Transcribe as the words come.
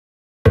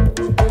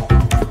Welcome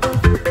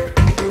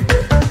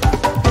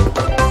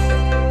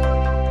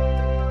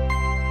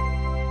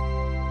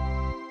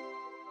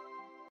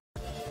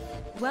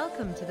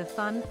to the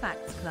Fun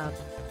Facts Club.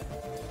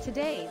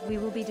 Today we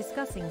will be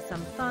discussing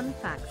some fun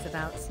facts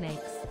about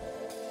snakes.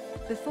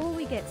 Before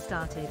we get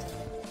started,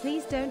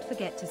 please don't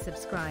forget to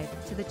subscribe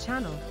to the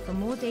channel for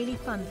more daily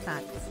fun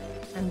facts,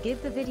 and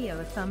give the video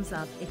a thumbs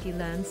up if you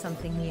learned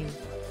something new.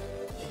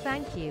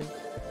 Thank you.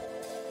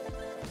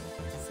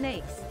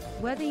 Snakes,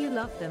 whether you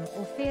love them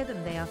or fear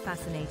them, they are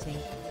fascinating.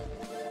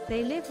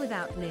 They live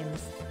without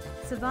limbs,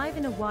 survive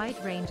in a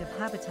wide range of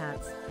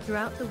habitats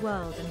throughout the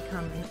world, and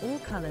come in all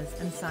colors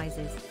and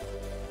sizes.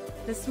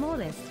 The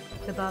smallest,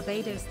 the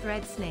Barbados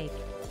thread snake,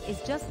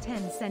 is just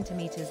 10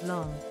 centimeters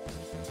long.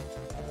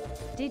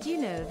 Did you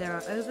know there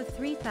are over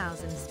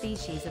 3,000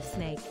 species of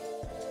snake?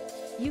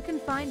 You can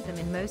find them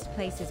in most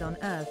places on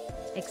Earth,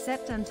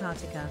 except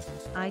Antarctica,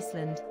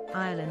 Iceland,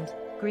 Ireland,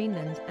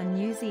 Greenland, and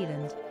New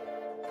Zealand.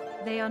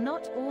 They are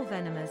not all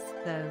venomous,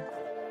 though.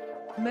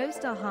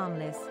 Most are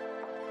harmless.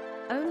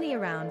 Only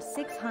around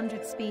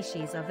 600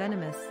 species are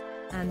venomous,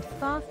 and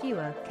far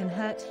fewer can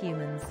hurt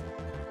humans.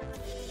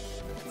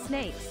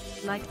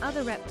 Snakes, like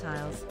other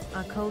reptiles,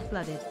 are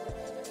cold-blooded.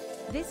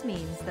 This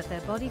means that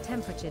their body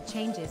temperature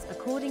changes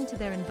according to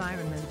their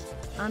environment,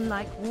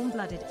 unlike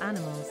warm-blooded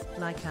animals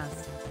like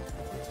us.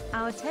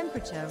 Our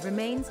temperature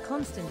remains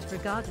constant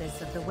regardless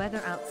of the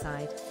weather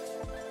outside.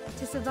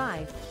 To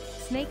survive,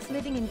 snakes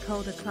living in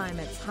colder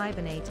climates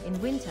hibernate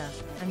in winter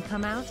and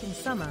come out in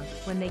summer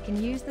when they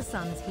can use the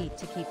sun's heat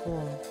to keep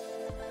warm.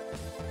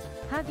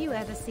 Have you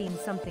ever seen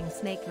something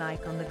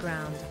snake-like on the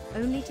ground,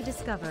 only to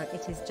discover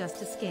it is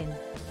just a skin?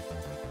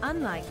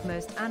 Unlike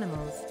most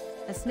animals,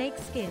 a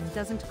snake's skin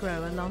doesn't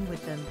grow along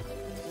with them.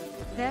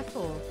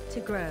 Therefore, to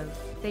grow,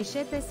 they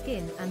shed their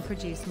skin and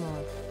produce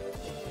more.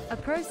 A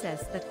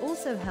process that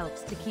also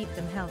helps to keep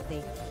them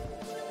healthy.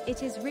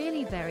 It is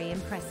really very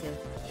impressive.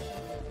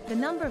 The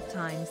number of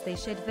times they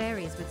shed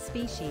varies with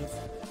species,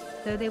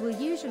 though they will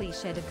usually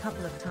shed a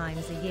couple of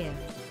times a year.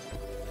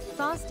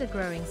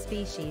 Faster-growing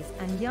species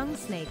and young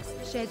snakes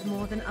shed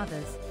more than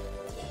others.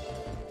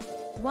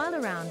 While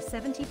around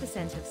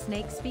 70% of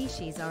snake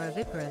species are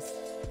oviparous,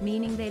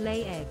 meaning they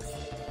lay eggs,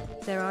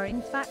 there are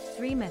in fact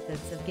 3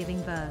 methods of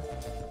giving birth.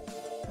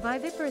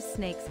 Viviparous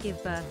snakes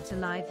give birth to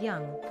live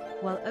young,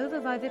 while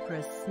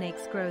ovoviviparous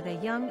snakes grow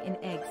their young in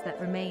eggs that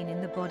remain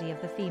in the body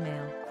of the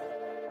female.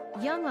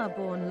 Young are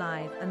born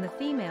live and the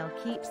female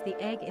keeps the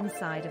egg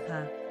inside of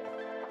her.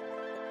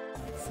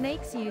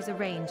 Snakes use a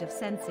range of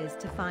senses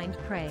to find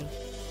prey.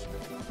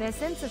 Their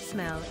sense of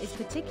smell is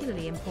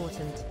particularly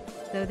important,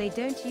 though they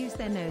don't use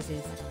their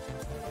noses.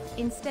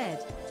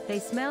 Instead, they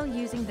smell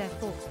using their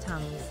forked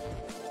tongues.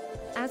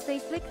 As they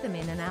flick them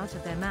in and out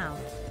of their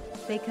mouth,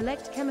 they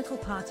collect chemical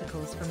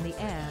particles from the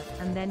air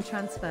and then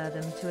transfer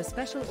them to a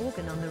special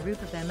organ on the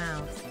roof of their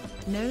mouths,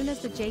 known as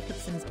the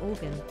Jacobson's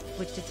organ,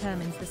 which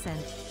determines the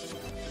scent.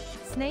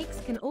 Snakes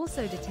can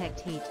also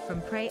detect heat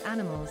from prey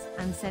animals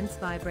and sense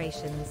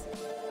vibrations.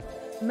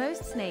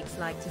 Most snakes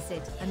like to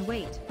sit and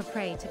wait for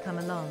prey to come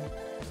along.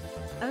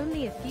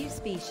 Only a few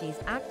species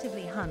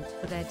actively hunt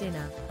for their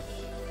dinner.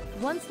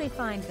 Once they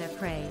find their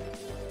prey,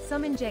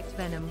 some inject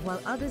venom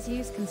while others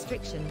use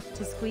constriction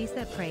to squeeze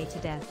their prey to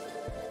death.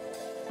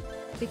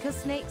 Because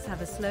snakes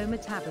have a slow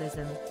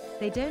metabolism,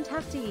 they don't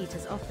have to eat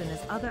as often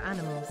as other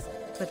animals,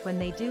 but when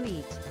they do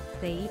eat,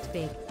 they eat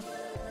big.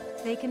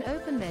 They can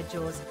open their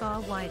jaws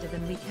far wider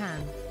than we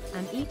can,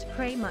 and eat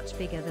prey much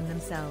bigger than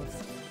themselves.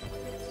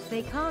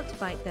 They can't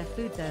bite their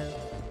food though,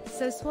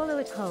 so swallow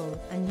it whole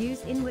and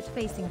use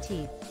inward-facing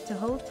teeth to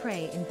hold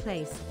prey in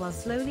place while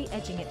slowly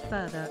edging it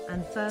further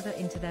and further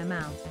into their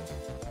mouth.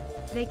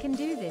 They can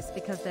do this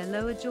because their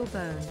lower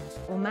jawbone,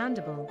 or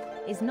mandible,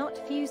 is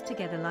not fused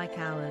together like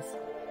ours,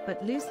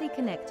 but loosely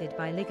connected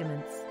by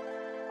ligaments.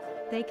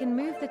 They can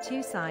move the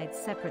 2 sides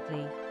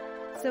separately,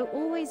 so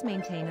always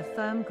maintain a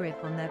firm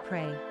grip on their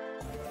prey.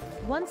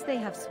 Once they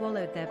have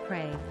swallowed their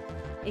prey,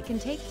 it can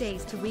take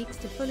days to weeks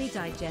to fully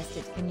digest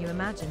it. Can you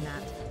imagine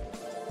that?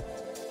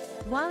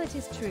 While it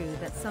is true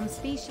that some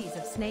species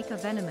of snake are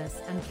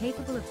venomous and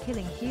capable of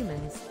killing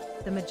humans,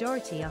 the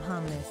majority are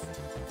harmless.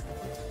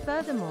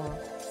 Furthermore,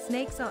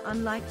 snakes are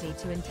unlikely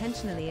to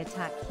intentionally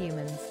attack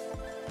humans.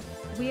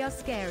 We are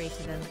scary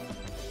to them.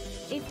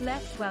 If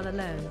left well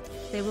alone,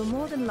 they will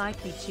more than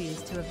likely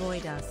choose to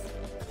avoid us.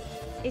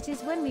 It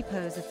is when we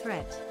pose a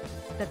threat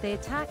that they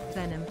attack.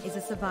 Venom is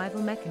a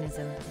survival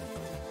mechanism.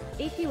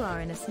 If you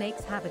are in a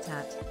snake's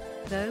habitat,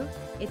 though,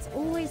 it's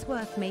always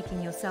worth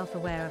making yourself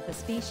aware of the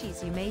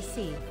species you may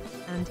see,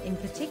 and in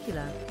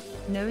particular,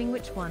 knowing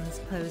which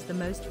ones pose the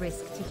most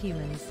risk to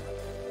humans.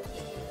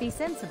 Be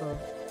sensible.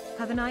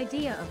 Have an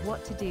idea of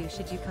what to do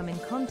should you come in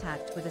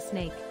contact with a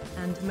snake,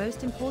 and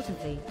most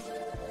importantly,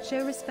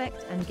 show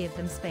respect and give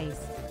them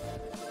space.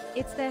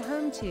 It's their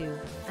home too,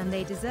 and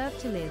they deserve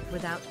to live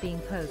without being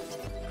poked,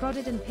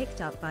 prodded and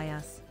picked up by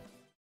us.